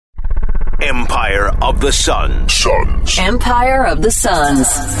Empire of the Suns. Empire of the Suns.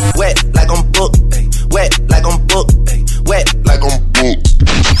 Wet like I'm booked. Wet like I'm booked. Wet like I'm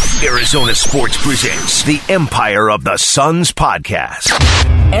booked. Arizona Sports presents the Empire of the Suns podcast.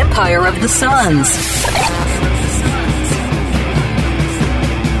 Empire of the Suns.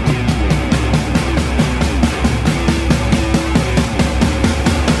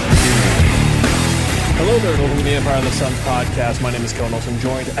 Hello there, welcome to the Empire of the Suns podcast. My name is Kevin Olson,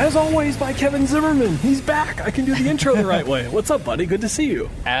 joined, as always, by Kevin Zimmerman. He's back. I can do the intro the right way. What's up, buddy? Good to see you.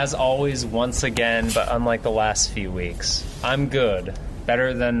 As always, once again, but unlike the last few weeks, I'm good.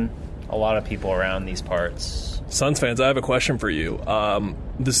 Better than a lot of people around these parts. Suns fans, I have a question for you.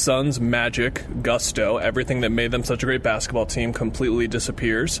 The Suns' magic, gusto, everything that made them such a great basketball team completely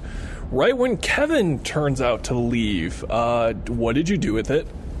disappears. Right when Kevin turns out to leave, what did you do with it?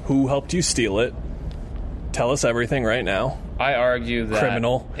 Who helped you steal it? Tell us everything right now. I argue that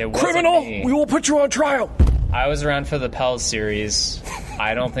Criminal. It wasn't Criminal! me. We will put you on trial! I was around for the Pels series.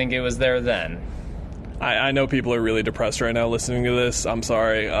 I don't think it was there then. I know people are really depressed right now listening to this. I'm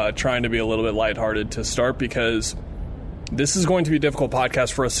sorry. Trying to be a little bit lighthearted to start because this is going to be a difficult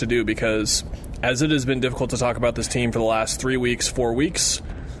podcast for us to do because as it has been difficult to talk about this team for the last 3 weeks, 4 weeks,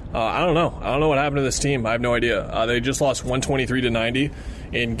 I don't know. I don't know what happened to this team. I have no idea. They just lost 123-90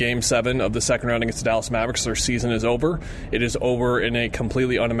 in Game 7 of the second round against the Dallas Mavericks. Their season is over. It is over in a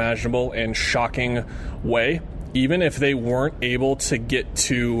completely unimaginable and shocking way. Even if they weren't able to get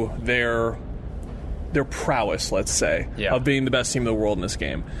to their prowess, let's say, of being the best team in the world in this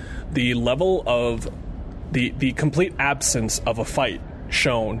game, the level of the complete absence of a fight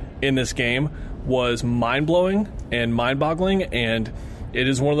shown in this game was mind-blowing and mind-boggling, and it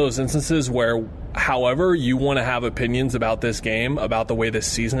is one of those instances where however you want to have opinions about this game, about the way this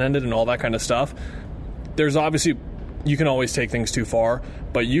season ended and all that kind of stuff, there's obviously, you can always take things too far,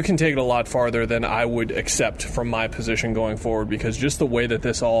 but you can take it a lot farther than I would accept from my position going forward, because just the way that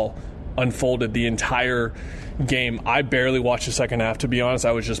this all unfolded, the entire game, I barely watched the second half, to be honest.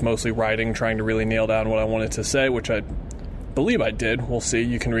 I was just mostly writing, trying to really nail down what I wanted to say, which I believe I did. We'll see.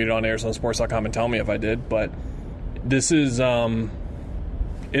 You can read it on ArizonaSports.com and tell me if I did, but this is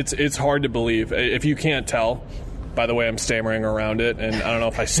it's hard to believe. If you can't tell, by the way, I'm stammering around it, and I don't know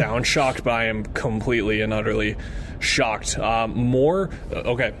if I sound shocked, but I am completely and utterly shocked.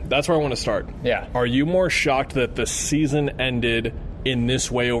 Okay, that's where I want to start. Yeah. Are you more shocked that the season ended in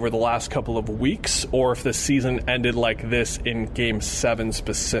this way over the last couple of weeks, or if the season ended like this in Game 7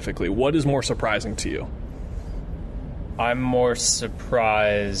 specifically? What is more surprising to you? I'm more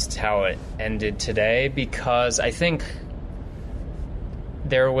surprised how it ended today because I think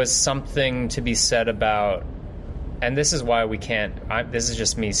there was something to be said about, and this is why we can't, this is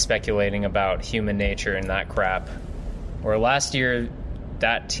just me speculating about human nature and that crap, where last year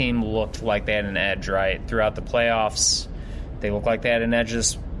that team looked like they had an edge, right? Throughout the playoffs, they looked like they had an edge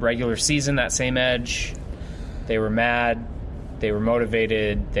this regular season, that same edge. They were mad, they were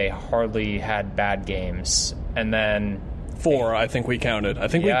motivated, they hardly had bad games. And then 4, I think we counted. I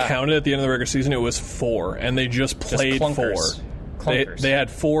think we counted at the end of the regular season, it was 4, and they just played 4. They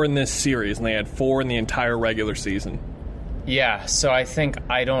had 4 in this series, and they had 4 in the entire regular season. Yeah, so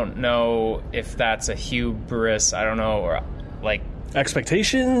I don't know if that's a hubris. I don't know, or like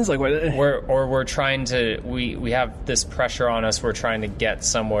expectations, like what? We're trying to. We have this pressure on us. We're trying to get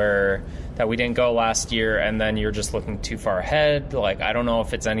somewhere that we didn't go last year, and then you're just looking too far ahead. Like I don't know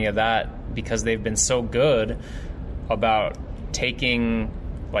if it's any of that because they've been so good about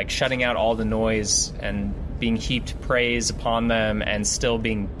shutting out all the noise and being heaped praise upon them and still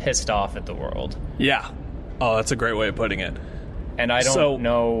being pissed off at the world. Yeah. Oh, that's a great way of putting it. And I don't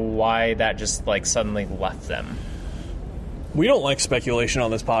know why that just suddenly left them. We don't like speculation on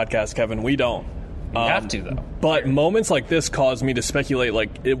this podcast, Kevin. We don't. We have to, though. But moments like this caused me to speculate,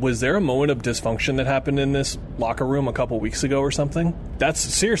 was there a moment of dysfunction that happened in this locker room a couple weeks ago or something? That's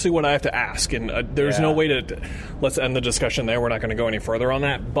seriously what I have to ask. And there's no way to... Let's end the discussion there. We're not going to go any further on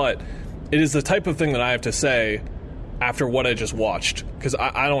that. But it is the type of thing that I have to say after what I just watched. Because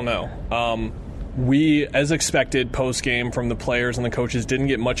I don't know. We, as expected, post-game from the players and the coaches, didn't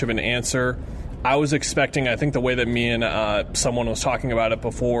get much of an answer. I was expecting, I think the way that me and someone was talking about it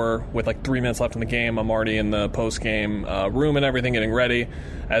before, with 3 minutes left in the game, I'm already in the post-game room and everything, getting ready,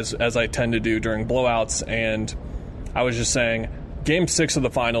 as I tend to do during blowouts, and I was just saying, Game 6 of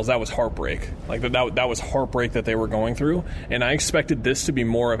the finals, that was heartbreak. That was heartbreak that they were going through, and I expected this to be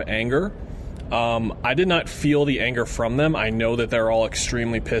more of anger. I did not feel the anger from them. I know that they're all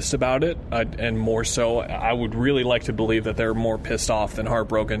extremely pissed about it, and more so, I would really like to believe that they're more pissed off than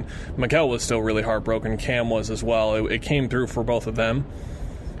heartbroken. Mikal was still really heartbroken. Cam was as well. It came through for both of them.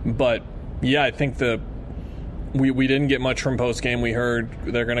 But Yeah, I think we didn't get much from post-game. We heard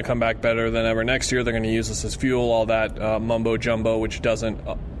they're going to come back better than ever next year. They're going to use this as fuel, all that mumbo-jumbo, which doesn't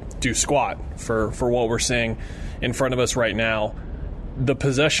do squat for what we're seeing in front of us right now. The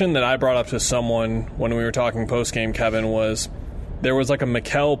possession that I brought up to someone when we were talking post-game, Kevin, was there was like a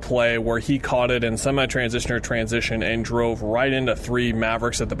Mikal play where he caught it in semi-transition or transition and drove right into 3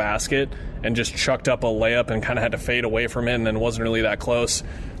 Mavericks at the basket and just chucked up a layup and kind of had to fade away from it and then wasn't really that close.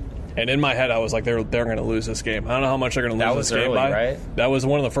 And in my head, I was like, they're going to lose this game. I don't know how much they're going to lose this game by. Right? That was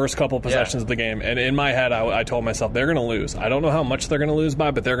one of the first couple possessions of the game. And in my head, I told myself, they're going to lose. I don't know how much they're going to lose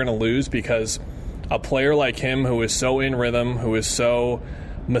by, but they're going to lose because a player like him who is so in rhythm, who is so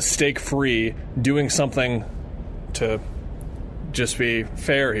mistake-free, doing something to just be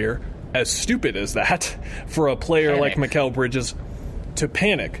fair here, as stupid as that, for a player like Mikal Bridges to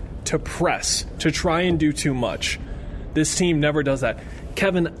panic, to press, to try and do too much. This team never does that.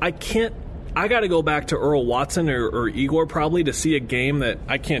 Kevin, I got to go back to Earl Watson or Igor probably to see a game that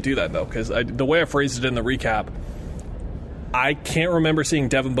I can't do that, though, because the way I phrased it in the recap, I can't remember seeing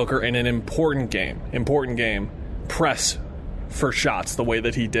Devin Booker in an important game, press for shots the way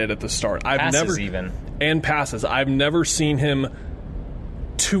that he did at the start. Passes. I've never seen him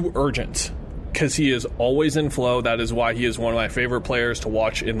too urgent because he is always in flow. That is why he is one of my favorite players to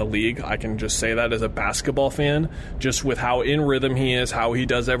watch in the league. I can just say that as a basketball fan, just with how in rhythm he is, how he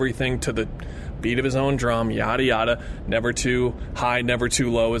does everything to the beat of his own drum, yada yada. Never too high, never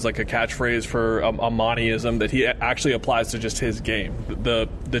too low is like a catchphrase for a Montyism that he actually applies to just his game. The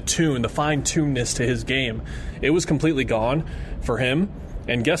tune, the fine-tunedness to his game, it was completely gone for him.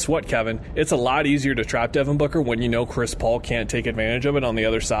 And guess what, Kevin? It's a lot easier to trap Devin Booker when you know Chris Paul can't take advantage of it on the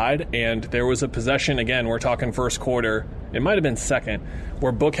other side. And there was a possession, again, we're talking first quarter, it might have been second,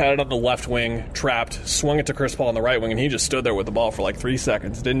 where Book had it on the left wing, trapped, swung it to Chris Paul on the right wing, and he just stood there with the ball for like 3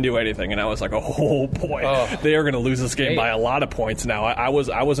 seconds, didn't do anything. And I was like, oh boy, they are going to lose this game by a lot of points now. I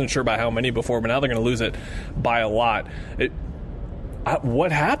wasn't sure by how many before, but now they're going to lose it by a lot.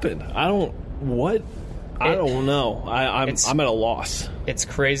 What happened? I don't know. I'm at a loss. It's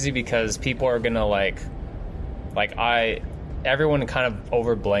crazy because people are gonna everyone kind of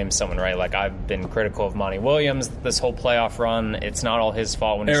overblames someone, right? Like, I've been critical of Monty Williams this whole playoff run. It's not all his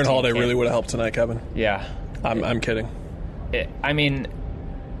fault. When Aaron Holiday really would have helped tonight, Kevin. Yeah, I'm kidding. I mean,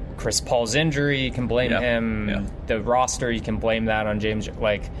 Chris Paul's injury, you can blame him. Yeah. The roster, you can blame that on James.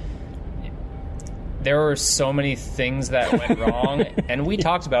 Like, there were so many things that went wrong, and we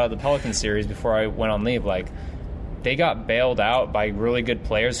talked about it at the Pelican series before I went on leave. Like, they got bailed out by really good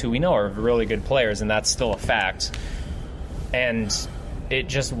players who we know are really good players, and that's still a fact. And it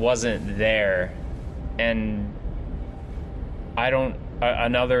just wasn't there. And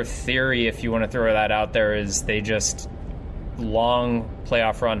another theory, if you want to throw that out there, is they just long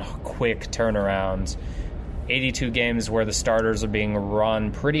playoff run, quick turnarounds. 82 games where the starters are being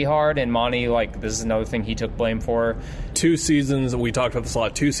run pretty hard, and Monty, this is another thing he took blame for. 2 seasons, we talked about this a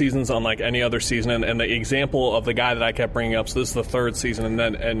lot, 2 seasons unlike any other season, and the example of the guy that I kept bringing up, so this is the 3rd season,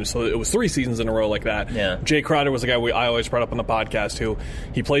 and so it was 3 seasons in a row like that. Yeah. Jay Crowder was the guy I always brought up on the podcast, who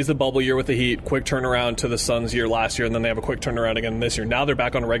he plays the bubble year with the Heat, quick turnaround to the Suns year last year, and then they have a quick turnaround again this year. Now they're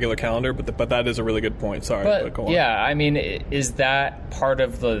back on a regular calendar, but that is a really good point. Sorry, but go on. Yeah, I mean, is that part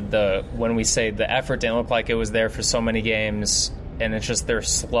of the when we say the effort didn't look like it was there for so many games, and it's just they're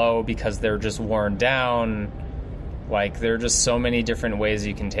slow because they're just worn down? Like, there are just so many different ways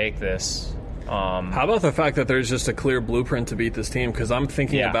you can take this. How about the fact that there's just a clear blueprint to beat this team? Because I'm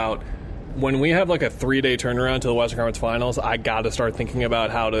thinking about when we have like a 3-day turnaround to the Western Conference Finals, I got to start thinking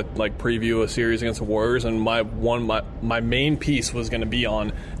about how to preview a series against the Warriors. And my main piece was going to be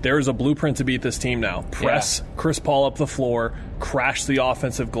on there is a blueprint to beat this team now. Press Chris Paul up the floor, crash the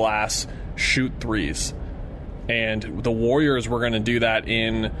offensive glass, shoot threes. And the Warriors were going to do that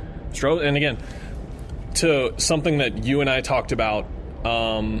in and again, to something that you and I talked about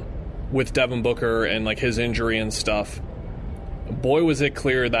with Devin Booker and his injury and stuff. Boy, was it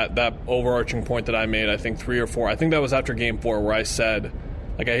clear that overarching point that I made, I think 3 or 4, I think that was after Game 4, where I said,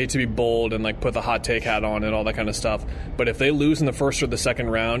 I hate to be bold and put the hot take hat on and all that kind of stuff, but if they lose in the first or the second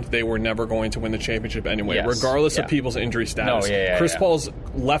round, they were never going to win the championship anyway, regardless of people's injury status. Chris Paul's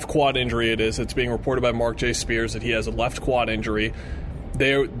left quad injury, it's being reported by Mark J. Spears that he has a left quad injury.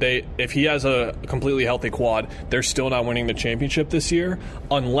 If he has a completely healthy quad, they're still not winning the championship this year,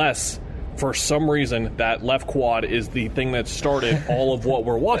 unless for some reason that left quad is the thing that started all of what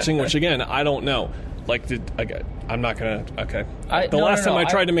we're watching, which again, I don't know. I'm not going to... Okay. Last time I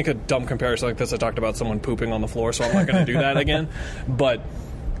tried to make a dumb comparison like this, I talked about someone pooping on the floor, so I'm not going to do that again. But,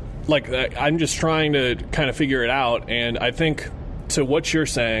 I'm just trying to kind of figure it out, and I think to what you're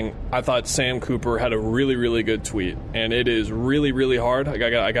saying, I thought Sam Cooper had a really, really good tweet, and it is really, really hard. I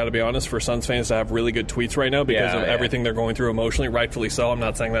got to be honest, for Suns fans to have really good tweets right now because of everything they're going through emotionally, rightfully so. I'm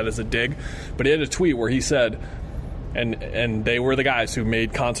not saying that as a dig, but he had a tweet where he said, and they were the guys who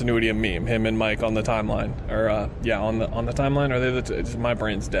made continuity a meme, him and Mike on the timeline, or on the timeline. Are they my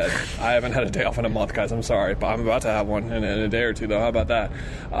brain's dead. I haven't had a day off in a month, guys. I'm sorry, but I'm about to have one in a day or two, though. How about that?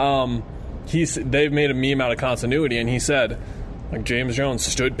 They've made a meme out of continuity, and he said, like, James Jones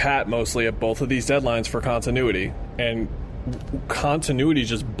stood pat mostly at both of these deadlines for continuity, and continuity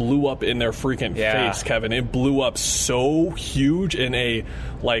just blew up in their freaking face, Kevin. It blew up so huge in a,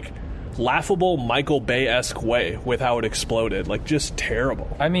 like, laughable Michael Bay-esque way with how it exploded. Like, just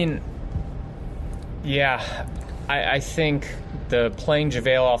terrible. I mean, yeah, I think the playing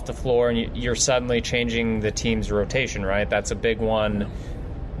JaVale off the floor and you're suddenly changing the team's rotation, right? That's a big one.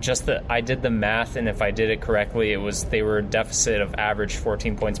 Just that I did the math, and if I did it correctly, they were a deficit of average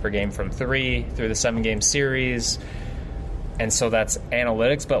 14 points per game from 3 through the 7-game series. And so that's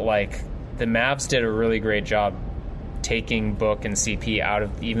analytics, but like the Mavs did a really great job taking Book and CP out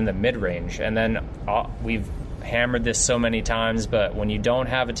of even the mid-range. And then we've hammered this so many times, but when you don't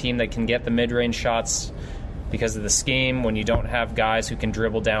have a team that can get the mid-range shots because of the scheme, when you don't have guys who can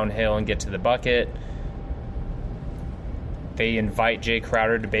dribble downhill and get to the bucket, they invite Jay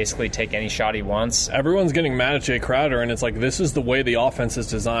Crowder to basically take any shot he wants. Everyone's getting mad at Jay Crowder, and it's like, this is the way the offense is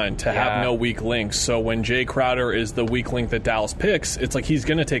designed, to have no weak links. So when Jay Crowder is the weak link that Dallas picks, it's like he's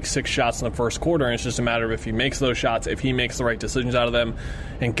going to take 6 shots in the first quarter, and it's just a matter of if he makes those shots, if he makes the right decisions out of them.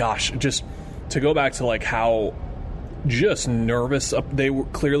 And gosh, just to go back to like how just nervous they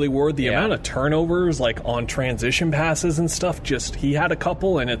clearly were, the amount of turnovers like on transition passes and stuff, just he had a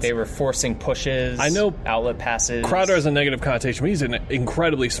couple, and they were forcing pushes, I know, outlet passes. Crowder has a negative connotation, but he's an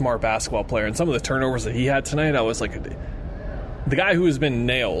incredibly smart basketball player, and some of the turnovers that he had tonight, I was like, the guy who has been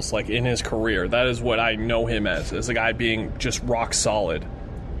nails like in his career, that is what I know him as a guy being just rock solid.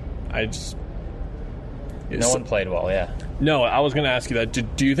 No one played well. No, I was going to ask you that.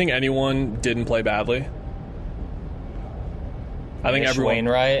 Do you think anyone didn't play badly? I think everyone.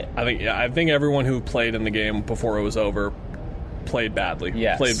 Wainwright. I think everyone who played in the game before it was over played badly.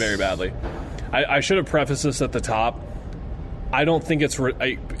 Yes. Played very badly. I should have prefaced this at the top. I don't think it's.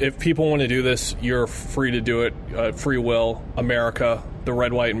 If people want to do this, you're free to do it. Free will, America, the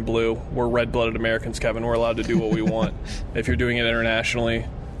red, white, and blue. We're red-blooded Americans, Kevin. We're allowed to do what we want. If you're doing it internationally,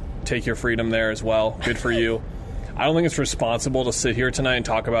 take your freedom there as well. Good for you. I don't think it's responsible to sit here tonight and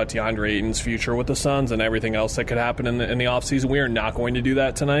talk about DeAndre Ayton's future with the Suns and everything else that could happen in the offseason. We are not going to do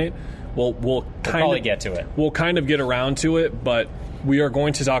that tonight. We'll probably get to it. We'll kind of get around to it, but we are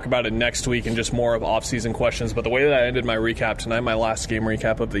going to talk about it next week and just more of offseason questions. But the way that I ended my recap tonight, my last game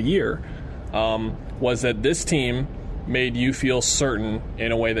recap of the year, was that this team made you feel certain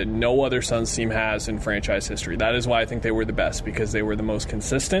in a way that no other Suns team has in franchise history. That is why I think they were the best, because they were the most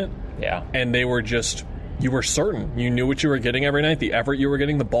consistent. Yeah. And they were just... You were certain. You knew what you were getting every night, the effort you were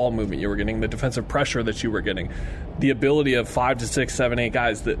getting, the ball movement you were getting, the defensive pressure that you were getting, the ability of 5 to 6, 7, 8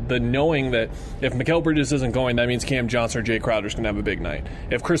 guys, the knowing that if Mikal Bridges isn't going, that means Cam Johnson or Jay Crowder's going to have a big night.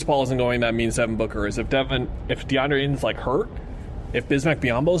 If Chris Paul isn't going, that means Devin Booker is. If DeAndre Ayton's like hurt, if Bismack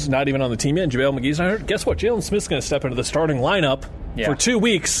Biyombo's not even on the team yet and JaVale McGee's not hurt, guess what? Jalen Smith's going to step into the starting lineup for 2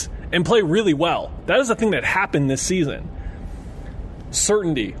 weeks and play really well. That is the thing that happened this season.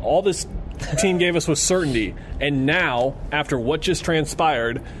 Certainty. All this team gave us was certainty, and now after what just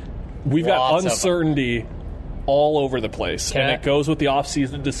transpired, we've got uncertainty all over the place, and it goes with the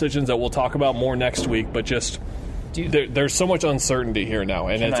offseason decisions that we'll talk about more next week. But just there's so much uncertainty here now,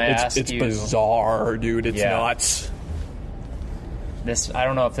 and it's bizarre, dude. It's nuts. I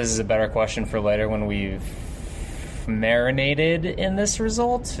don't know if this is a better question for later when we've marinated in this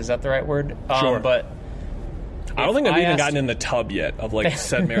result. Is that the right word? Sure, but. I don't think I've even gotten in the tub yet of like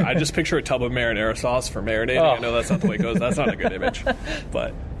said marinara. I just picture a tub of marinara sauce for marinating. I know that's not the way it goes. That's not a good image.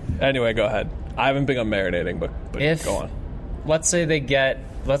 But anyway, go ahead. I haven't been on marinating, but go on. Let's say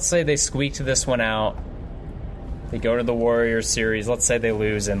they squeak this one out. They go to the Warriors series. Let's say they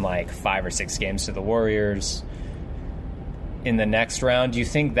lose in like 5 or 6 games to the Warriors. In the next round, do you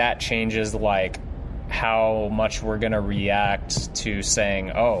think that changes like how much we're going to react to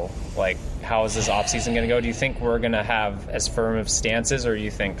saying, oh, like, how is this offseason going to go? Do you think we're going to have as firm of stances, or do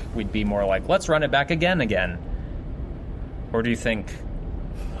you think we'd be more like, let's run it back again? Or do you think...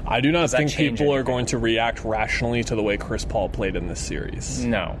 I do not think people are going to react rationally to the way Chris Paul played in this series.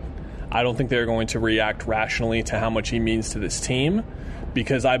 No. I don't think they're going to react rationally to how much he means to this team,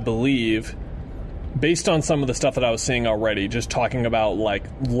 because I believe based on some of the stuff that I was seeing already, just talking about like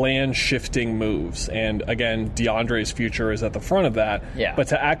land shifting moves, and again, DeAndre's future is at the front of that. Yeah. But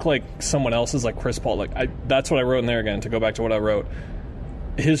to act like someone else's, like Chris Paul, that's what I wrote in there again. To go back to what I wrote,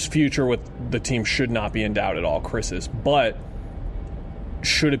 his future with the team should not be in doubt at all. Chris's, but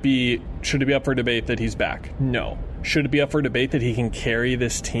should it be up for debate that he's back? No. Should it be up for debate that he can carry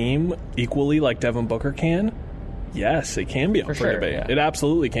this team equally like Devin Booker can? Yes, it can be up for debate. Yeah. It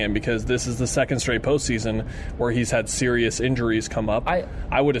absolutely can, because this is the second straight postseason where he's had serious injuries come up.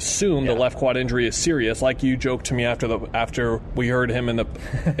 I would assume the left quad injury is serious, like you joked to me after we heard him in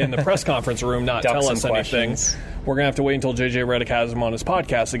the press conference room not tell us anything. We're going to have to wait until JJ Redick has him on his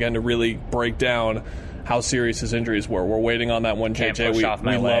podcast again to really break down how serious his injuries were. We're waiting on that one, JJ. Can't push off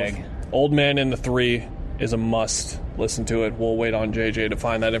my leg. Love Old Man in the 3 is a must. Listen to it. We'll wait on JJ to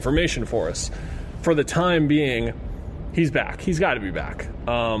find that information for us. For the time being, he's back. He's got to be back.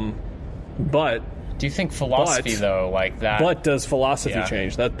 But do you think philosophy though, like that? But does philosophy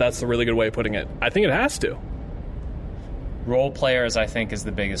change? That's a really good way of putting it. I think it has to. Role players, I think, is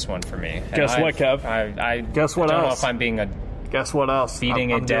the biggest one for me. Guess what, Kev? Guess what else? I don't know if I'm being a. Guess what else?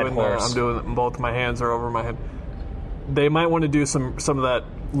 Beating a dead horse. I'm doing it. Both my hands are over my head. They might want to do some of that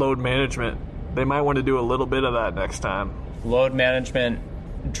load management. They might want to do a little bit of that next time. Load management.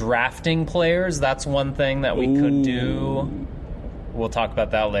 Drafting players, that's one thing that we could do. We'll talk about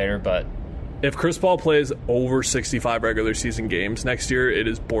that later, but if Chris Paul plays over 65 regular season games next year, it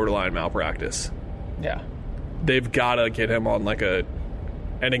is borderline malpractice. Yeah. They've got to get him on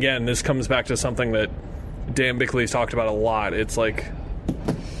and again, this comes back to something that Dan Bickley's talked about a lot. It's like,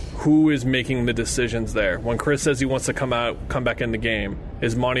 who is making the decisions there? When Chris says he wants to come back in the game,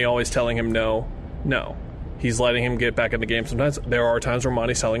 is Monty always telling him no? No. He's letting him get back in the game sometimes. There are times where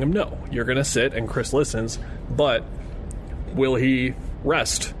Monty's telling him, no, you're going to sit, and Chris listens. But will he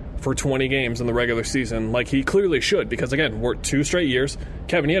rest for 20 games in the regular season like he clearly should? Because, again, we're 2 straight years.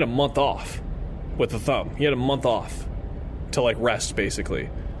 Kevin, he had a month off with the thumb. He had a month off to, rest,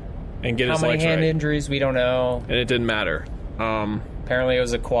 basically, and get his legs right. How many hand injuries, we don't know. And it didn't matter. Apparently it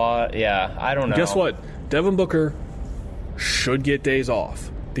was a quad. Yeah, I don't know. Guess what? Devin Booker should get days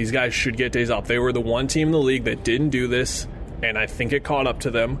off. These guys should get days off. They were the one team in the league that didn't do this, and I think it caught up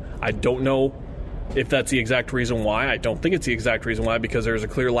to them. I don't know if that's the exact reason why. I don't think it's the exact reason why, because there's a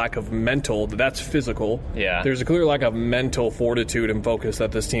clear lack of mental. That's physical. Yeah. There's a clear lack of mental fortitude and focus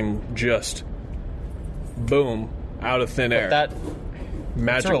that this team just, boom, out of thin air. That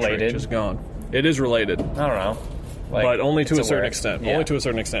magic trick just gone. It is related. I don't know. But only to a certain extent. Yeah. Only to a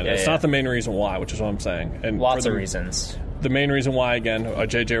certain extent. It's not the main reason why, which is what I'm saying. And lots of reasons. The main reason why, again, a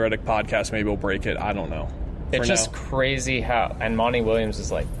JJ Redick podcast maybe will break it. I don't know. It's just crazy how... And Monty Williams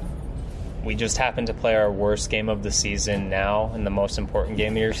is like, we just happened to play our worst game of the season now in the most important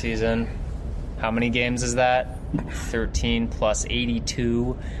game of your season. How many games is that? 13 plus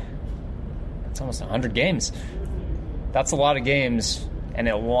 82. That's almost 100 games. That's a lot of games, and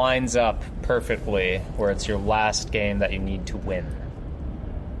it lines up perfectly where it's your last game that you need to win.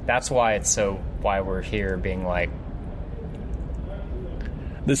 That's why why we're here being like...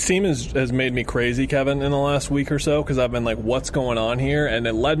 This team has made me crazy, Kevin, in the last week or so, because I've been like, what's going on here? And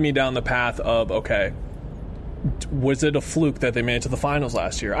it led me down the path of, okay, was it a fluke that they made it to the finals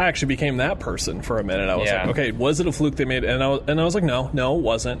last year? I actually became that person for a minute. I was like, okay, was it a fluke they made? And I was like, no, it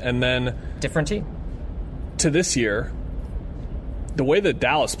wasn't. And then... Different team. To this year, the way that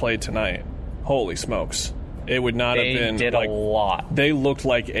Dallas played tonight, holy smokes. It would not have been... They did a lot. They looked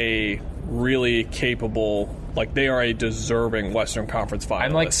like a really capable... they are a deserving Western Conference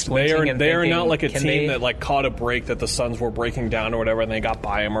finalist. I'm squinting they are not like a team that caught a break that the Suns were breaking down or whatever, and they got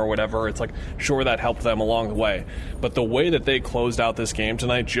by them or whatever. It's sure, that helped them along the way, but the way that they closed out this game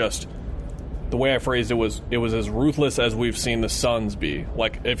tonight, just the way I phrased it was as ruthless as we've seen the Suns be.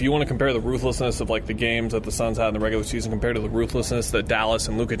 If you want to compare the ruthlessness of the games that the Suns had in the regular season compared to the ruthlessness that Dallas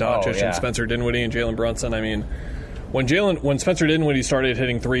and Luka Doncic and Spencer Dinwiddie and Jalen Brunson, I mean. When Spencer Dinwiddie started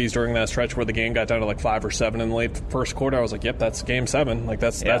hitting threes during that stretch where the game got down to 5 or 7 in the late first quarter, I was like, yep, that's game 7.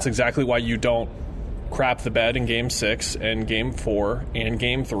 That's exactly why you don't crap the bed in game 6 and game 4 and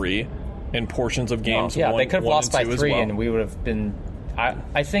game 3 and portions of games 1 they could have lost by 3 well. And we would have been...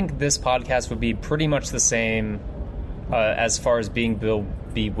 I think this podcast would be pretty much the same as far as being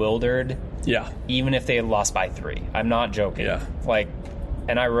bewildered. Yeah. Even if they had lost by 3. I'm not joking. Yeah.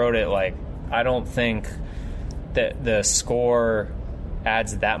 And I wrote it I don't think... that the score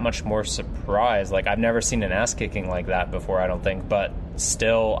adds that much more surprise. I've never seen an ass kicking like that before, I don't think, but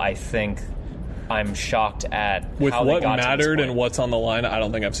still I think I'm shocked at with how what they got mattered to this point. And what's on the line. I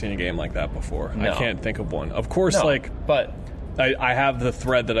don't think I've seen a game like that before. No. I can't think of one. Of course, but I have the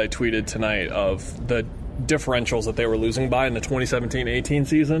thread that I tweeted tonight of the differentials that they were losing by in the 2017-18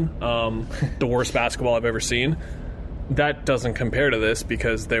 season. The worst basketball I've ever seen. That doesn't compare to this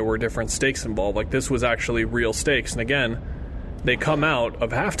because there were different stakes involved. Like, this was actually real stakes. And again, they come out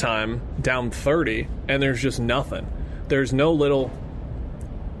of halftime down 30, and there's just nothing. There's no little...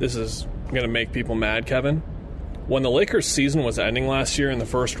 This is going to make people mad, Kevin. When the Lakers' season was ending last year in the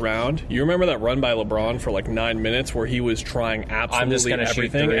first round, you remember that run by LeBron for like 9 minutes where he was trying absolutely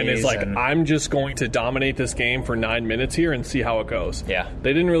everything, and it's like, I'm just going to dominate this game for 9 minutes here and see how it goes. Yeah.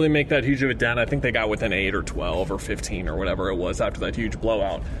 They didn't really make that huge of a dent. I think they got within 8 or 12 or 15 or whatever it was after that huge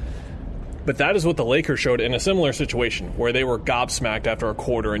blowout. But that is what the Lakers showed in a similar situation where they were gobsmacked after a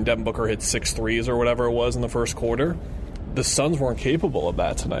quarter and Devin Booker hit 6 threes or whatever it was in the first quarter. The Suns weren't capable of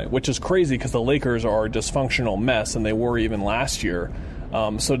that tonight, which is crazy because the Lakers are a dysfunctional mess, and they were even last year.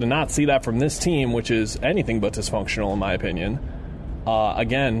 So to not see that from this team, which is anything but dysfunctional in my opinion,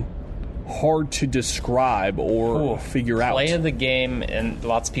 again, hard to describe or figure out. Play of the game, and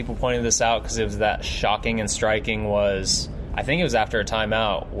lots of people pointed this out because it was that shocking and striking was, I think it was after a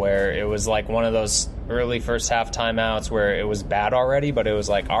timeout where it was like one of those early first half timeouts where it was bad already, but it was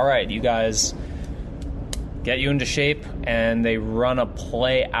like, all right, you guys... get you into shape, and they run a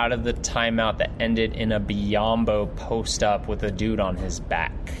play out of the timeout that ended in a Biyombo post-up with a dude on his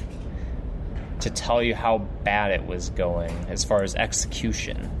back to tell you how bad it was going as far as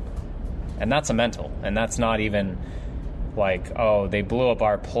execution. And that's a mental, and that's not even like, oh, they blew up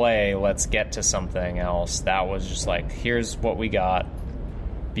our play, let's get to something else. That was just like, here's what we got.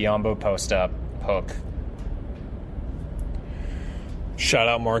 Biyombo post-up, hook. Shout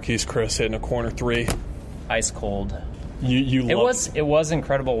out Marquise Chris hitting a corner 3. Ice cold. It was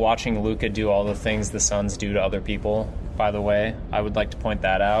incredible watching Luka do all the things the Suns do to other people. By the way, I would like to point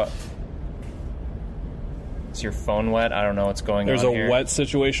that out. Is your phone wet? I don't know what's going on here. There's a wet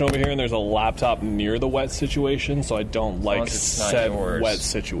situation over here, and there's a laptop near the wet situation, so I don't like said wet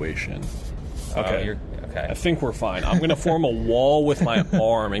situation. Okay. Okay. I think we're fine. I'm going to form a wall with my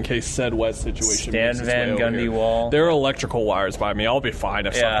arm in case said wet situation. Stan Van Gundy wall. There are electrical wires by me. I'll be fine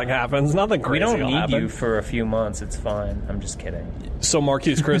if something happens. Nothing crazy will happen. We don't need you for a few months. It's fine. I'm just kidding. So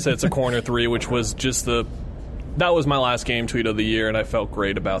Marquise Chris hits a corner 3, which was just that was my last game tweet of the year, and I felt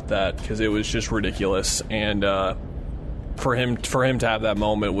great about that because it was just ridiculous. And for him to have that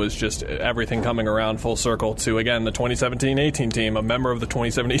moment was just everything coming around full circle to, again, the 2017-18 team, a member of the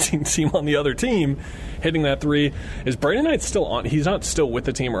 2017 team on the other team, hitting that 3. Is Brandon Knight still on? He's not still with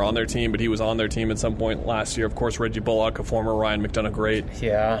the team or on their team, but he was on their team at some point last year. Of course, Reggie Bullock, a former Ryan McDonough great.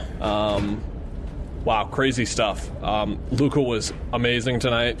 Yeah. Wow, crazy stuff. Luka was amazing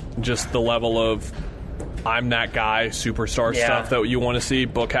tonight. Just the level of I'm that guy, superstar stuff that you want to see.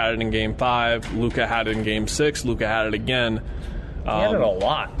 Book had it in Game 5. Luka had it in Game 6. Luka had it again. He had it a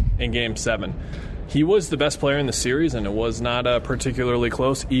lot. In Game 7. He was the best player in the series, and it was not particularly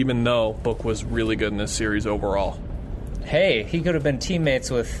close, even though Book was really good in this series overall. Hey, he could have been teammates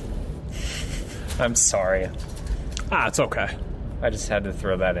with... I'm sorry. It's okay. I just had to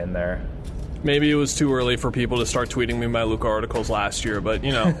throw that in there. Maybe it was too early for people to start tweeting me my Luka articles last year, but,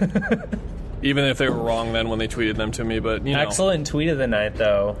 you know... Even if they were wrong then when they tweeted them to me, but, you know. Excellent tweet of the night,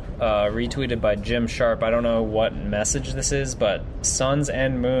 though. Retweeted by Jim Sharp. I don't know what message this is, but Suns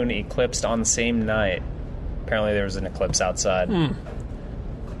and Moon eclipsed on the same night. Apparently there was an eclipse outside.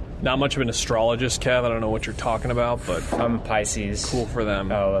 Not much of an astrologist, Kev. I don't know what you're talking about, but... I'm Pisces. Cool for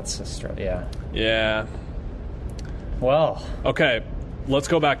them. Oh, that's yeah. Yeah. Well. Okay, let's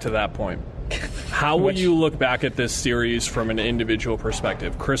go back to that point. How would you look back at this series from an individual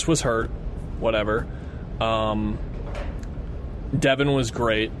perspective? Chris was hurt. Whatever. Devin was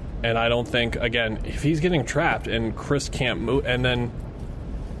great, and I don't think, again, if he's getting trapped and Chris can't move, and then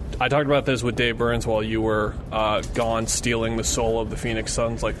I talked about this with Dave Burns while you were gone stealing the soul of the Phoenix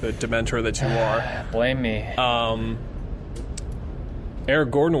Suns like the Dementor that you are. Blame me.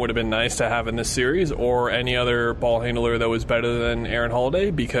 Eric Gordon would have been nice to have in this series, or any other ball handler that was better than Aaron Holiday,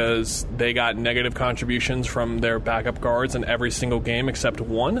 because they got negative contributions from their backup guards in every single game except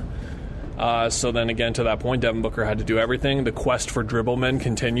one. So then again, to that point, Devin Booker had to do everything. The quest for dribble men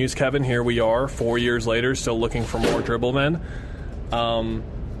continues, Kevin. Here we are, 4 years later, still looking for more dribble men.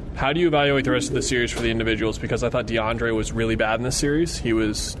 How do you evaluate the rest of the series for the individuals? Because I thought DeAndre was really bad in this series. It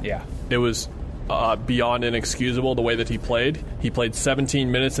was beyond inexcusable the way that he played. He played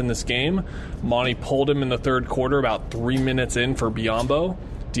 17 minutes in this game. Monty pulled him in the third quarter about 3 minutes in for Biyombo.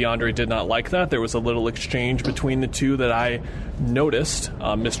 DeAndre did not like that. There was a little exchange between the two that I noticed.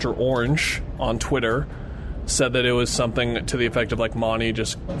 Mr. Orange on Twitter said that it was something to the effect of like Monty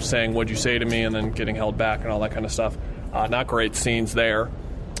just saying, "What'd you say to me?" and then getting held back and all that kind of stuff. Not great scenes there.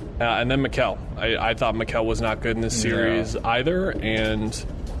 And then Mikel. I thought Mikel was not good in this series either. And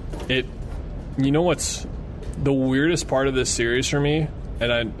you know what's the weirdest part of this series for me?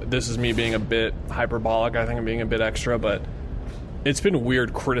 And this is me being a bit hyperbolic. I think I'm being a bit extra, but it's been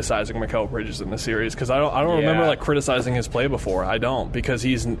weird criticizing Mikal Bridges in the series because I don't remember like criticizing his play before. I don't, because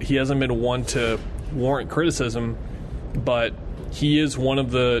he hasn't been one to warrant criticism, but he is one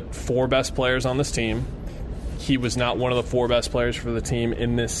of the 4 best players on this team. He was not one of the 4 best players for the team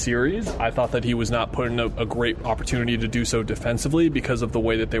in this series. I thought that he was not put in a great opportunity to do so defensively because of the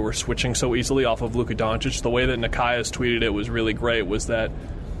way that they were switching so easily off of Luka Doncic. The way that Nekias tweeted it was really great, was that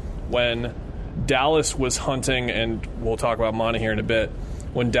when Dallas was hunting, and we'll talk about Monty here in a bit,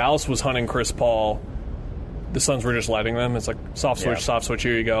 when Dallas was hunting Chris Paul, the Suns were just letting them. It's like soft switch,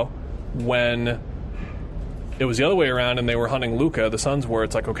 here you go. When it was the other way around and they were hunting Luka, the Suns were,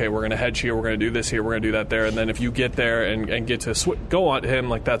 it's like, okay, we're going to hedge here, we're going to do this here, we're going to do that there, and then if you get there and get to go on him,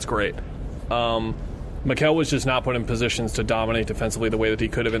 like, that's great. Mikel was just not put in positions to dominate defensively the way that he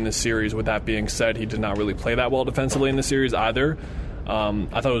could have in this series. With that being said, he did not really play that well defensively in the series either.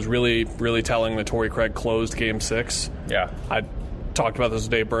 I thought it was really, really telling that Torrey Craig closed Game 6. Yeah. I talked about this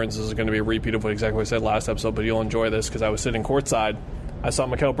with Dave Burns. This is going to be a repeat of what exactly I said last episode, but you'll enjoy this because I was sitting courtside. I saw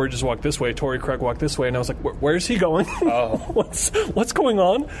Mikal Bridges walk this way, Torrey Craig walk this way, and I was like, where's he going? Oh. What's going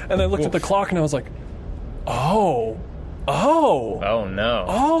on? And I looked at the clock, and I was like, oh, no.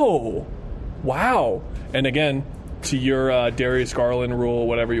 oh, wow. And again, to your Darius Garland rule,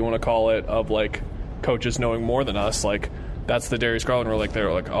 whatever you want to call it, of, like, coaches knowing more than us, like, that's the Darius Garland rule. Like,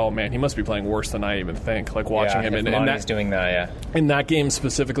 they're like, oh, man, he must be playing worse than I even think, like, watching him. And Monty's doing that, yeah. In that game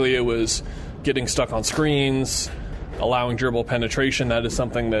specifically, it was getting stuck on screens, allowing dribble penetration. That is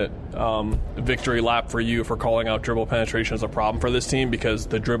something that victory lap for you for calling out dribble penetration as a problem for this team, because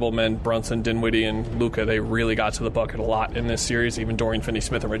the dribble men, Brunson, Dinwiddie, and Luka, they really got to the bucket a lot in this series. Even Dorian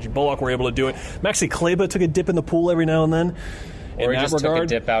Finney-Smith and Reggie Bullock were able to do it. Maxi Kleber took a dip in the pool every now and then. Or he just took a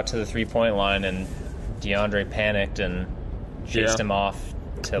dip out to the three-point line, and DeAndre panicked and chased him off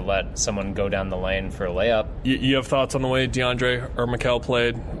to let someone go down the lane for a layup. You have thoughts on the way DeAndre or Mikal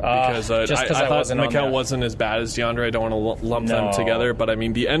played? Because I thought Mikal wasn't as bad as DeAndre. I don't want to lump them together, but I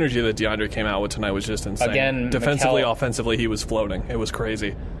mean, the energy that DeAndre came out with tonight was just insane. Again, defensively, offensively, he was floating. It was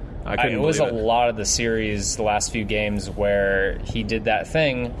crazy. It was a lot of the series, the last few games, where he did that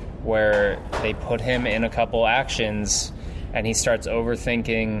thing where they put him in a couple actions and he starts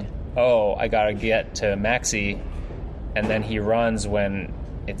overthinking, oh, I got to get to Maxi, and then he runs when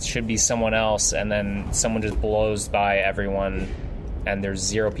it should be someone else, and then someone just blows by everyone, and there's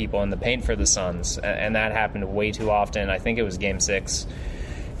 0 people in the paint for the Suns. And that happened way too often. I think it was Game 6,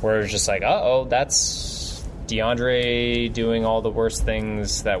 where it was just like, that's DeAndre doing all the worst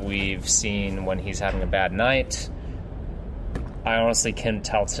things that we've seen when he's having a bad night. I honestly couldn't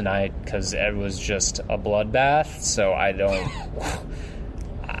tell tonight because it was just a bloodbath, so I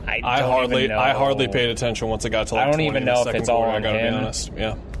hardly paid attention once it got to like 20 I don't even know if it's all on him. I gotta be honest.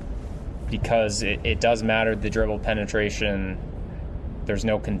 Yeah. Because it does matter, the dribble penetration. There's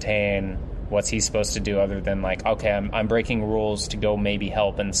no contain. What's he supposed to do other than like, okay, I'm breaking rules to go maybe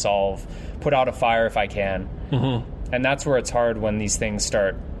help and solve, put out a fire if I can. Mm-hmm. And that's where it's hard when these things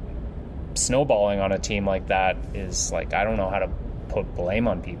start snowballing on a team like that, is like, I don't know how to put blame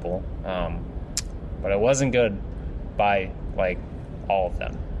on people. But it wasn't good by like all of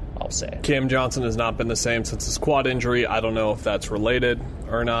them, I'll say. Cam Johnson has not been the same since his quad injury. I don't know if that's related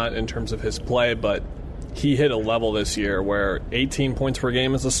or not in terms of his play, but he hit a level this year where 18 points per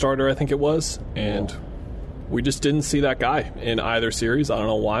game as a starter, I think it was, and we just didn't see that guy in either series. I don't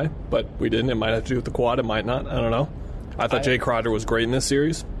know why, but we didn't. It might have to do with the quad. It might not. I don't know. I thought Jay Crowder was great in this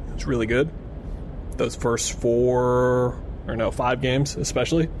series. It's really good. Those first 5 games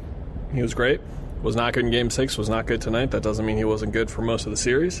especially, he was great. Was not good in Game 6, was not good tonight. That doesn't mean he wasn't good for most of the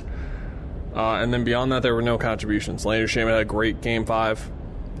series. And then beyond that, there were no contributions. Landry Shamet had a great Game 5.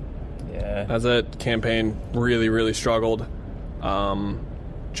 Yeah. That's it. Campaign really, really struggled. JaVale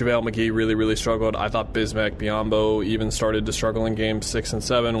McGee really, really struggled. I thought Bismack Biyombo even started to struggle in Game 6 and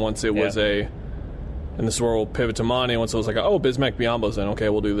 7 once it was and this is where we'll pivot to Monty, once it was like, oh, Bismack Biyombo's in. Okay,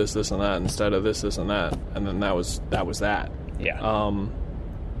 we'll do this, this, and that instead of this, and that. And then that was that. Yeah.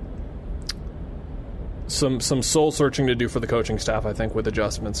 Some soul searching to do for the coaching staff, I think, with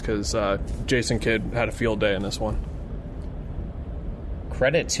adjustments, because Jason Kidd had a field day in this one.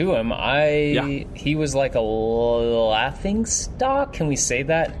 Credit to him. He was like a laughing stock. Can we say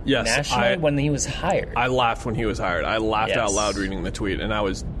that nationally when he was hired? I laughed when he was hired. I laughed out loud reading the tweet, and I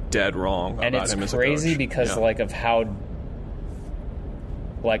was dead wrong about him as a coach. And it's crazy because like of how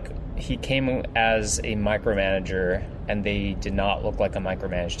like, he came as a micromanager, and they did not look like a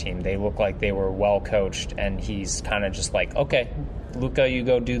micromanaged team. They looked like they were well coached, and he's kind of just like, okay, Luka, you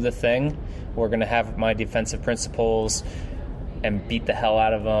go do the thing. We're going to have my defensive principles and beat the hell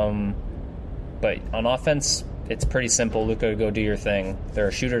out of them. But on offense, it's pretty simple. Luka, go do your thing. There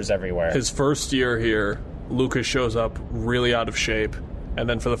are shooters everywhere. His first year here, Luka shows up really out of shape. And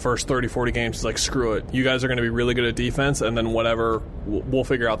then for the first 30, 40 games, he's like, screw it. You guys are going to be really good at defense, and then whatever, we'll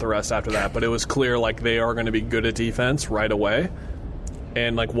figure out the rest after that. But it was clear, like, they are going to be good at defense right away.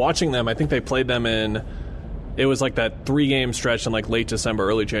 And, like, watching them, I think they played them in, it was like that 3-game stretch in, like, late December,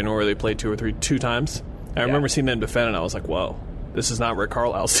 early January. They played two times. And I remember seeing them defend, and I was like, whoa, this is not Rick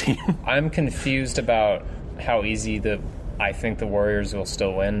Carlisle's team. I'm confused about how easy I think the Warriors will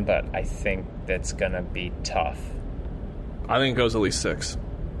still win, but I think that's going to be tough. I think it goes at least 6.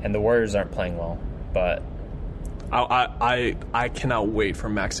 And the Warriors aren't playing well, but I cannot wait for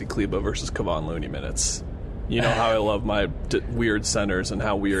Maxi Kleber versus Kevon Looney minutes. You know how I love my weird centers and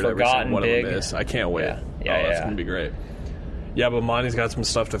how weird every single one of them is. I can't wait. It's going to be great. Yeah, but Monty's got some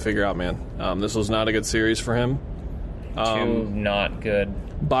stuff to figure out, man. This was not a good series for him. Not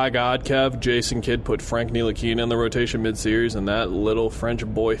good. By God, Kev, Jason Kidd put Frank Ntilikina in the rotation mid-series, and that little French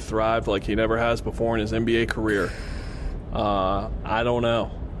boy thrived like he never has before in his NBA career. I don't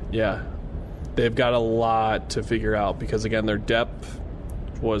know. Yeah. They've got a lot to figure out because, again, their depth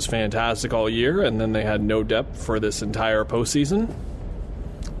was fantastic all year, and then they had no depth for this entire postseason.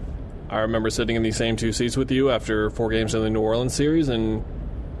 I remember sitting in these same 2 seats with you after 4 games in the New Orleans series and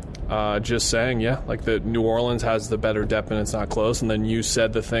just saying, that New Orleans has the better depth and it's not close. And then you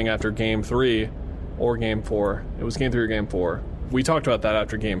said the thing after Game 3 or Game 4. It was Game 3 or Game 4. We talked about that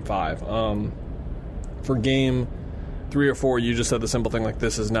after Game 5. For Game 3 or 4, you just said the simple thing, like,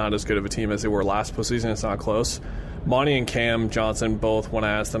 this is not as good of a team as they were last postseason. It's not close. Monty and Cam Johnson both, when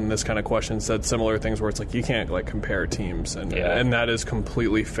I asked them this kind of question, said similar things where it's like, you can't, like, compare teams. And that is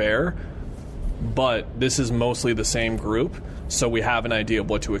completely fair. But this is mostly the same group, so we have an idea of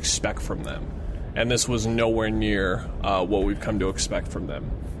what to expect from them. And this was nowhere near what we've come to expect from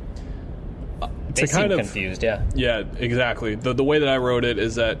them. They seem confused, yeah. Yeah, exactly. The way that I wrote it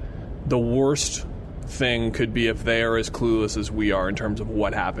is that the worst thing could be if they are as clueless as we are in terms of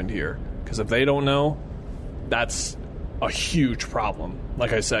what happened here. Because if they don't know, that's a huge problem.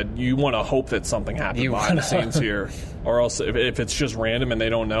 Like I said, you want to hope that something happened behind the scenes here, or else if it's just random and they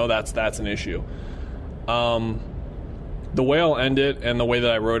don't know, that's an issue. The way I'll end it and the way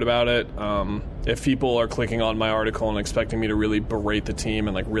that I wrote about it, if people are clicking on my article and expecting me to really berate the team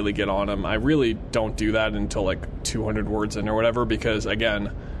and, like, really get on them, I really don't do that until, like, 200 words in or whatever, because,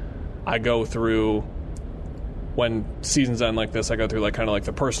 again, I go through, when seasons end like this, I go through, like, kind of like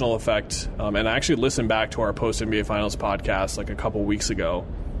the personal effect. And I actually listened back to our post-NBA Finals podcast, like, a couple weeks ago,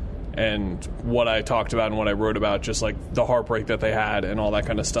 and what I talked about and what I wrote about, just, like, the heartbreak that they had and all that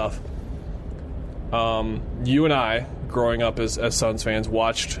kind of stuff. You and I, growing up as Suns fans,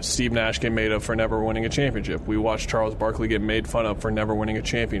 watched Steve Nash get made of for never winning a championship. We watched Charles Barkley get made fun of for never winning a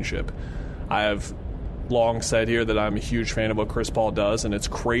championship. I have long said here that I'm a huge fan of what Chris Paul does, and it's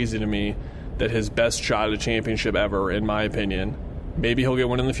crazy to me that his best shot at a championship ever, in my opinion, maybe he'll get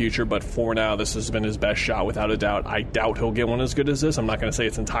one in the future, but for now, this has been his best shot without a doubt. I doubt he'll get one as good as this. I'm not going to say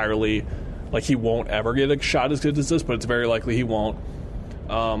it's entirely like he won't ever get a shot as good as this, but it's very likely he won't.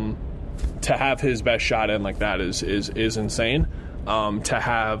 To have his best shot in like that is insane. To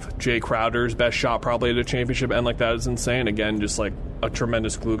have Jay Crowder's best shot probably at a championship end like that is insane. Again, just like a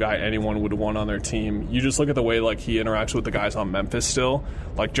tremendous glue guy anyone would want on their team. You just look at the way, like, he interacts with the guys on Memphis still.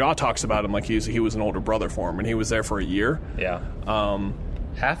 Like, Ja talks about him like he was an older brother for him, and he was there for a year. Yeah.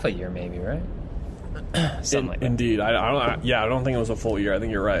 Half a year maybe, right? Something like that. Indeed. I don't think it was a full year. I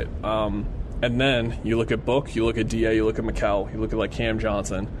think you're right. And then you look at Book, you look at D.A., you look at Mikal, you look at, like, Cam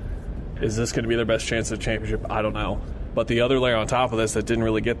Johnson. Is this going to be their best chance at a championship? I don't know. But the other layer on top of this that didn't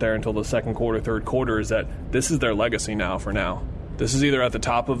really get there until the second quarter, third quarter, is that this is their legacy now for now. This is either at the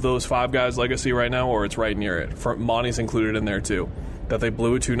top of those 5 guys' legacy right now, or it's right near it. Monty's included in there too. That they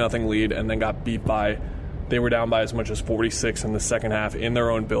blew a 2-0 lead and then got beat by, they were down by as much as 46 in the second half in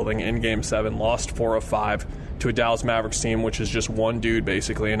their own building in Game 7, lost 4 of 5 to a Dallas Mavericks team, which is just one dude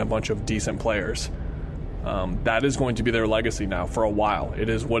basically and a bunch of decent players. That is going to be their legacy now for a while. It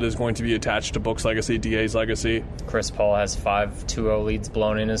is what is going to be attached to Book's legacy, DA's legacy. Chris Paul has 5 2-0 leads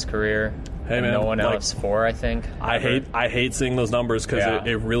blown in his career. Hey, man, no one else 4, I think. I hate seeing those numbers because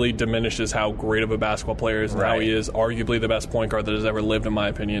it really diminishes how great of a basketball player is and how he is arguably the best point guard that has ever lived, in my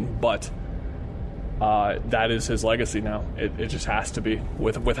opinion. But that is his legacy now. It just has to be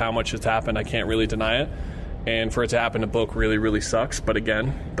with how much has happened. I can't really deny it. And for it to happen to Book really, really sucks. But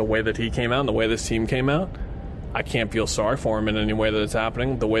again, the way that he came out and the way this team came out, I can't feel sorry for him in any way that it's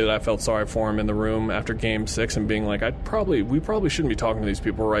happening. The way that I felt sorry for him in the room after Game 6 and being like, we probably shouldn't be talking to these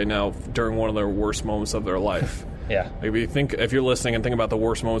people right now during one of their worst moments of their life. Yeah. Like if you're listening and think about the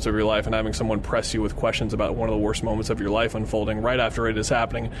worst moments of your life and having someone press you with questions about one of the worst moments of your life unfolding right after it is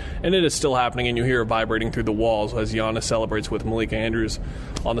happening, and it is still happening, and you hear it vibrating through the walls as Giannis celebrates with Malika Andrews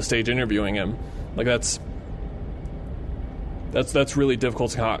on the stage interviewing him. Like that's really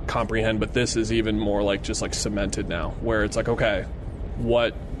difficult to comprehend, but this is even more like just like cemented now, where it's like, okay,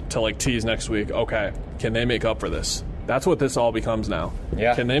 what to like tease next week? Okay, can they make up for this? That's what this all becomes now.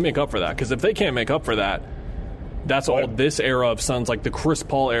 Yeah. Can they make up for that? Because if they can't make up for that, that's all this era of Suns, like the Chris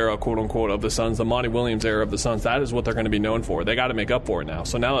Paul era, quote unquote, of the Suns, the Monty Williams era of the Suns, that is what they're going to be known for. They got to make up for it now.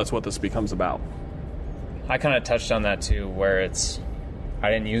 So now that's what this becomes about. I kind of touched on that too, where I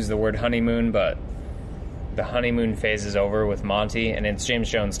didn't use the word honeymoon, but the honeymoon phase is over with Monty, and it's James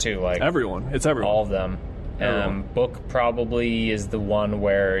Jones too. Like it's everyone. All of them. Book probably is the one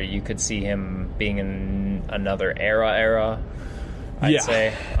where you could see him being in another era. I'd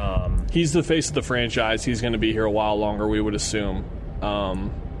say. He's the face of the franchise. He's going to be here a while longer, we would assume.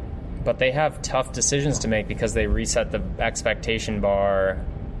 But they have tough decisions to make because they reset the expectation bar,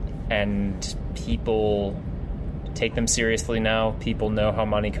 and people take them seriously now. People know how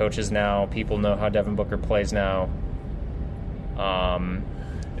Monty coaches now. People know how Devin Booker plays now.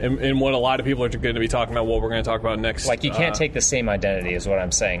 And what a lot of people are going to be talking about, what we're going to talk about next. Like, you can't take the same identity, is what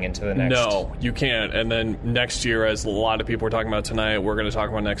I'm saying, into the next. No, you can't. And then next year, as a lot of people are talking about tonight, we're going to talk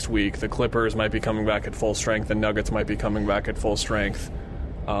about next week. The Clippers might be coming back at full strength. The Nuggets might be coming back at full strength.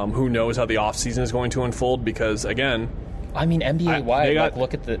 Who knows how the offseason is going to unfold? Because, again, I mean, NBA-wide,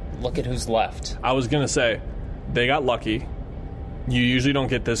 look at who's left. I was going to say, they got lucky. You usually don't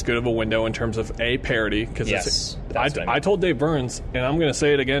get this good of a window in terms of parity. Yes, I told Dave Burns, and I'm going to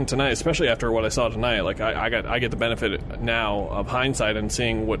say it again tonight, especially after what I saw tonight. Like I get the benefit now of hindsight and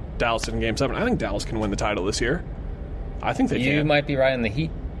seeing what Dallas did in Game 7. I think Dallas can win the title this year. I think they can. You might be right on the Heat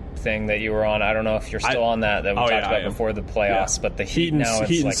thing that you were on. I don't know if you're still on that we talked about before the playoffs. Yeah. But the Heat now,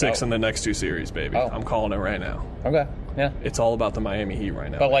 Heat and 6 in the next 2 series, baby. Oh. I'm calling it right now. Okay. Yeah. It's all about the Miami Heat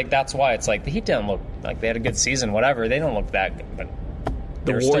right now. But like that's why it's like the Heat didn't look like they had a good season. Whatever, they don't look that good. But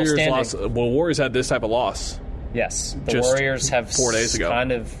the Warriors lost. Well, Warriors had this type of loss. Yes, the Warriors have 4 days ago.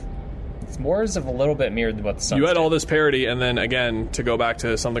 Warriors have a little bit mirrored what the Suns You had did. all this parity, and then again, to go back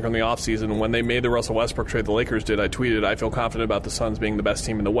to something from the offseason, when they made the Russell Westbrook trade the Lakers did, I tweeted, I feel confident about the Suns being the best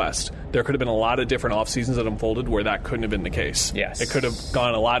team in the West. There could have been a lot of different offseasons that unfolded where that couldn't have been the case. Yes. It could have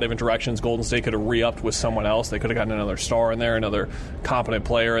gone a lot of different directions. Golden State could have re-upped with someone else. They could have gotten another star in there, another competent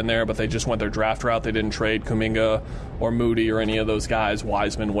player in there, but they just went their draft route. They didn't trade Kuminga or Moody or any of those guys,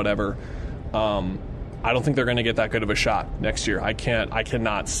 Wiseman, whatever. I don't think they're going to get that good of a shot next year. I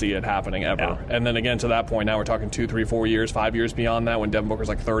cannot see it happening ever. Yeah. And then again, to that point, now we're talking 2, 3, 4 years, 5 years beyond that when Devin Booker's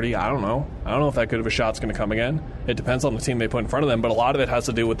like 30. I don't know. I don't know if that good of a shot's going to come again. It depends on the team they put in front of them, but a lot of it has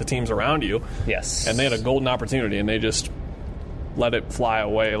to do with the teams around you. Yes. And they had a golden opportunity, and they just let it fly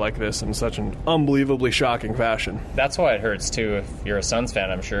away like this in such an unbelievably shocking fashion. That's why it hurts, too, if you're a Suns fan,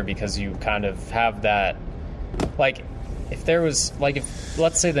 I'm sure, because you kind of have that, like, if there was, like, if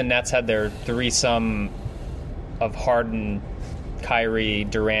let's say the Nets had their threesome of Harden, Kyrie,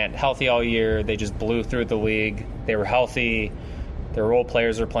 Durant healthy all year, they just blew through the league, they were healthy, their role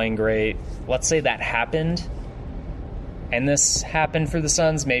players were playing great. Let's say that happened, and this happened for the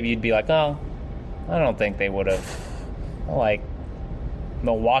Suns, maybe you'd be like, oh, I don't think they would have. Like,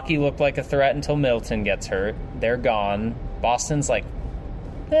 Milwaukee looked like a threat until Middleton gets hurt. They're gone. Boston's like,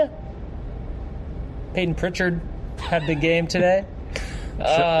 Peyton Pritchard had a big game today.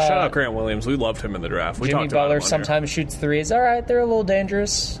 Shout out Grant Williams. We loved him in the draft. Jimmy Butler sometimes shoots threes. All right, they're a little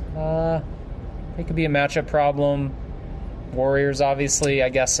dangerous. They could be a matchup problem. Warriors, obviously, I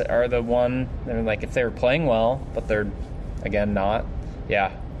guess, are the one. They're like, if they were playing well, but they're, again, not.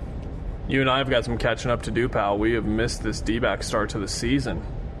 Yeah. You and I have got some catching up to do, pal. We have missed this D-back start to the season.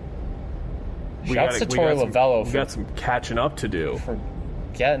 Shouts to Torey Lovello. We got some catching up to do. For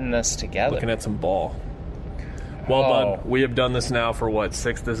getting this together. Looking at some ball. Well, bud, we have done this now for, what,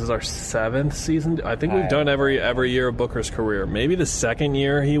 6? This is our 7th season? I think we've done every year of Booker's career. Maybe the second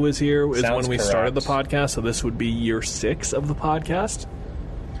year he was here is when we started the podcast, so this would be year 6 of the podcast.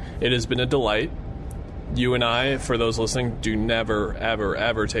 It has been a delight. You and I, for those listening, do never, ever,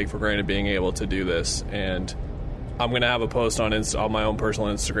 ever take for granted being able to do this. And I'm going to have a post on my own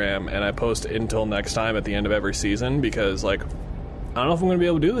personal Instagram, and I post until next time at the end of every season because, like, I don't know if I'm going to be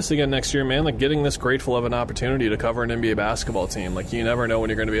able to do this again next year, man. Like, getting this grateful of an opportunity to cover an NBA basketball team. Like, you never know when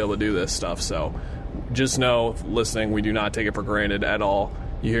you're going to be able to do this stuff. So just know, listening, we do not take it for granted at all.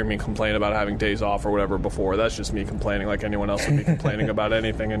 You hear me complain about having days off or whatever before. That's just me complaining like anyone else would be complaining about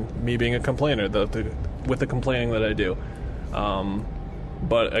anything, and me being a complainer with the complaining that I do.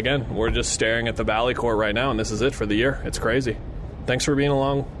 But again, we're just staring at the Valley Court right now, and this is it for the year. It's crazy. Thanks for being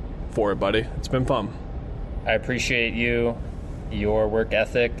along for it, buddy. It's been fun. I appreciate you. Your work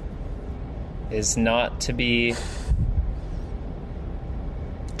ethic is not to be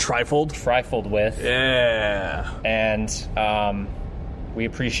trifled with. Yeah. And we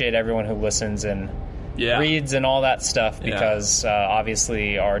appreciate everyone who listens and reads and all that stuff, because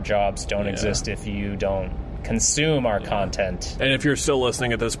obviously our jobs don't exist if you don't consume our content. And if you're still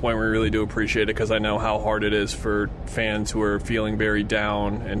listening at this point, we really do appreciate it, because I know how hard it is for fans who are feeling very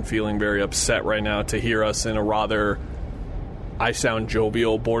down and feeling very upset right now to hear us in a rather, I sound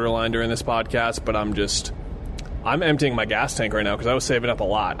jovial borderline during this podcast, but I'm emptying my gas tank right now because I was saving up a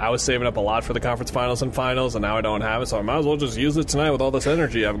lot. I was saving up a lot for the conference finals, and now I don't have it, so I might as well just use it tonight with all this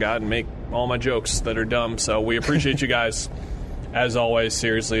energy I've got and make all my jokes that are dumb. So we appreciate you guys, as always,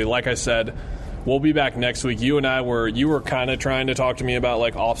 seriously. Like I said, we'll be back next week. You were kind of trying to talk to me about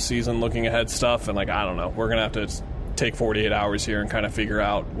like off-season looking ahead stuff, and like, I don't know. We're going to have to take 48 hours here and kind of figure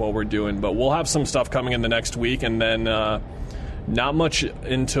out what we're doing. But we'll have some stuff coming in the next week, and then not much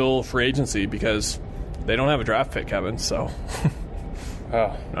until free agency, because they don't have a draft pick, Kevin, so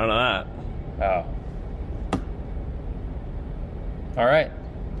none of that. Oh. All right.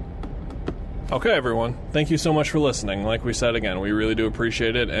 Okay, everyone. Thank you so much for listening. Like we said again, we really do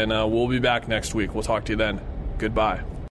appreciate it, and we'll be back next week. We'll talk to you then. Goodbye.